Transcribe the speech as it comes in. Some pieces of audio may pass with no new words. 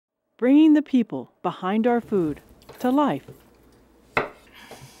bringing the people behind our food to life.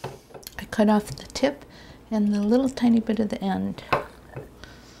 I cut off the tip and the little tiny bit of the end.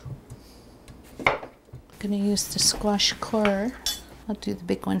 I'm going to use the squash core. I'll do the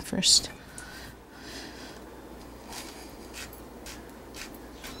big one first.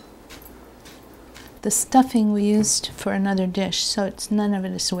 The stuffing we used for another dish, so none of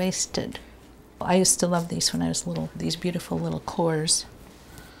it is wasted. I used to love these when I was little, these beautiful little cores.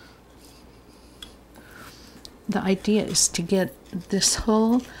 The idea is to get this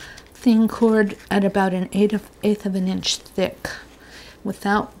whole thing cored at about an eighth of an inch thick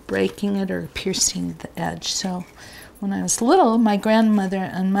without breaking it or piercing the edge. So when I was little, my grandmother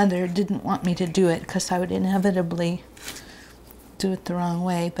and mother didn't want me to do it because I would inevitably do it the wrong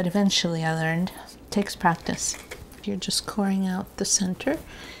way, but eventually I learned. It takes practice. You're just coring out the center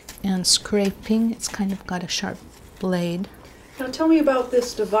and scraping. It's kind of got a sharp blade. Now tell me about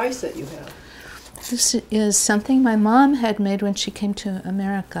this device that you have. This is something my mom had made when she came to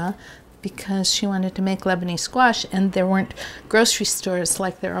America because she wanted to make Lebanese squash, and there weren't grocery stores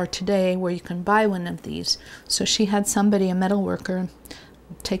like there are today where you can buy one of these. So she had somebody, a metal worker,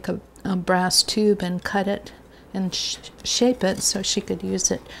 take a brass tube and cut it and shape it so she could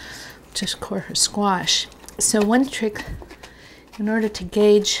use it to core her squash. So one trick, in order to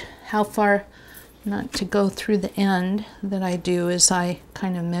gauge how far not to go through the end, that I do is I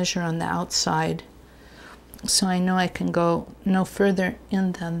kind of measure on the outside. So I know I can go no further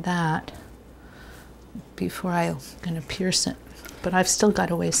in than that before I'm going to pierce it. But I've still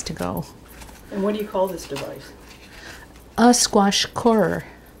got a ways to go. And what do you call this device? A squash corer.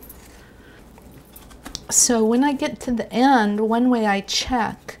 So when I get to the end, one way I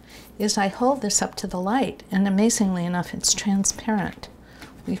check is I hold this up to the light, and amazingly enough, it's transparent,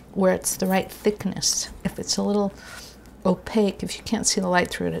 where it's the right thickness. If it's a little opaque, if you can't see the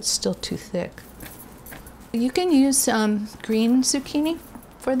light through it, it's still too thick. You can use green zucchini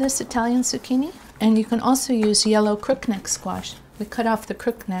for this, Italian zucchini, and you can also use yellow crookneck squash. We cut off the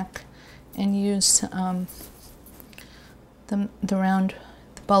crookneck and use the round,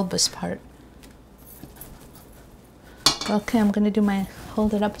 the bulbous part. Okay, I'm going to do my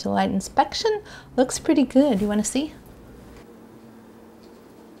hold it up to light inspection. Looks pretty good. You want to see?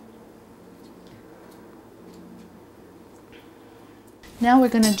 Now we're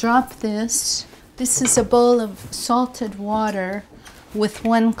going to drop this. This is a bowl of salted water with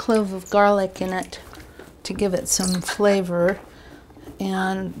 1 clove of garlic in it to give it some flavor.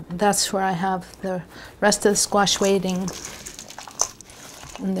 And that's where I have the rest of the squash waiting.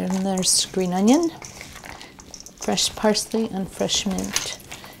 And then there's green onion, fresh parsley, and fresh mint,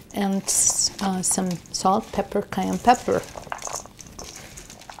 and some salt, pepper, cayenne pepper.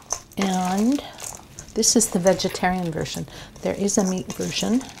 And this is the vegetarian version. There is a meat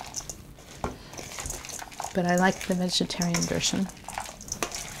version, but I like the vegetarian version.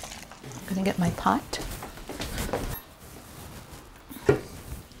 I'm going to get my pot.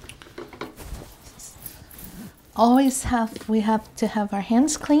 We have to have our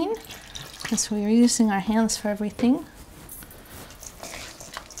hands clean, because we are using our hands for everything.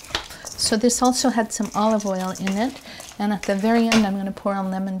 So this also had some olive oil in it, and at the very end I'm going to pour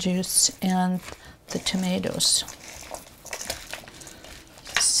on lemon juice and the tomatoes.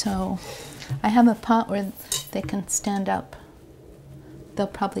 So I have a pot where they can stand up. They'll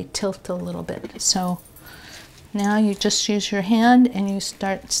probably tilt a little bit. So now you just use your hand and you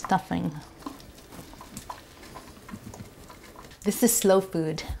start stuffing. This is slow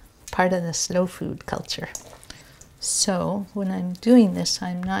food, part of the slow food culture. So when I'm doing this,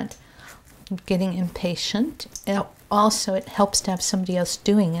 I'm not getting impatient. Also, it helps to have somebody else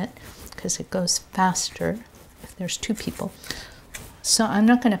doing it because it goes faster if there's 2 people. So I'm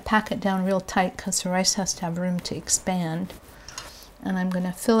not going to pack it down real tight because the rice has to have room to expand. And I'm going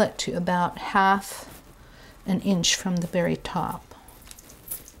to fill it to about 1/2 an inch from the very top.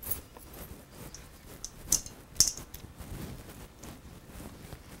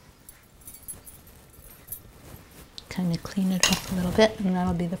 Kind of clean it up a little bit, and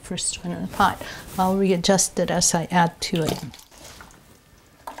that'll be the first one in the pot. I'll readjust it as I add to it.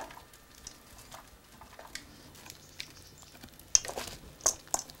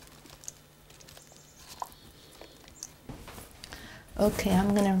 Okay,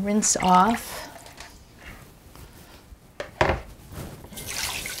 I'm going to rinse off.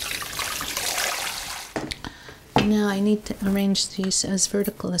 Now I need to arrange these as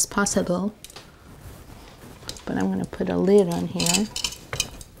vertical as possible, but I'm going to put a lid on here.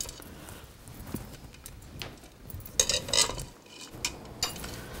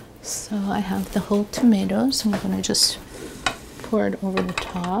 So I have the whole tomatoes. I'm going to just pour it over the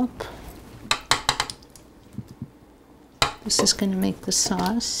top. This is going to make the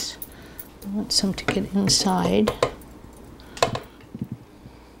sauce. I want some to get inside.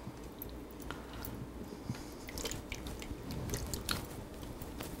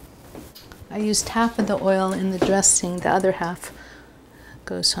 I used half of the oil in the dressing, the other half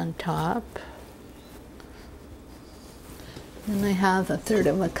goes on top. And I have 1/3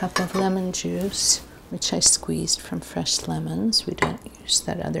 of a cup of lemon juice, which I squeezed from fresh lemons. We don't use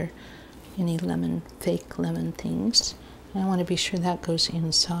that other, any lemon, fake lemon things. And I want to be sure that goes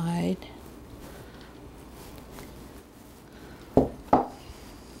inside.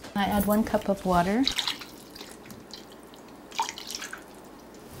 I add 1 cup of water.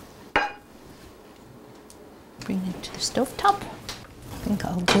 Bring it to the stove top. I think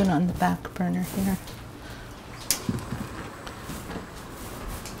I'll do it on the back burner here.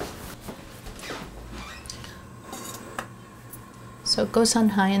 So it goes on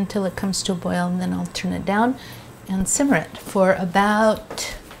high until it comes to a boil, and then I'll turn it down and simmer it for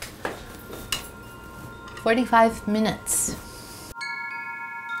about 45 minutes.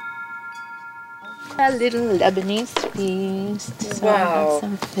 A little Lebanese feast. So I have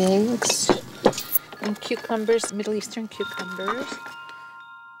some figs and cucumbers, Middle Eastern cucumbers.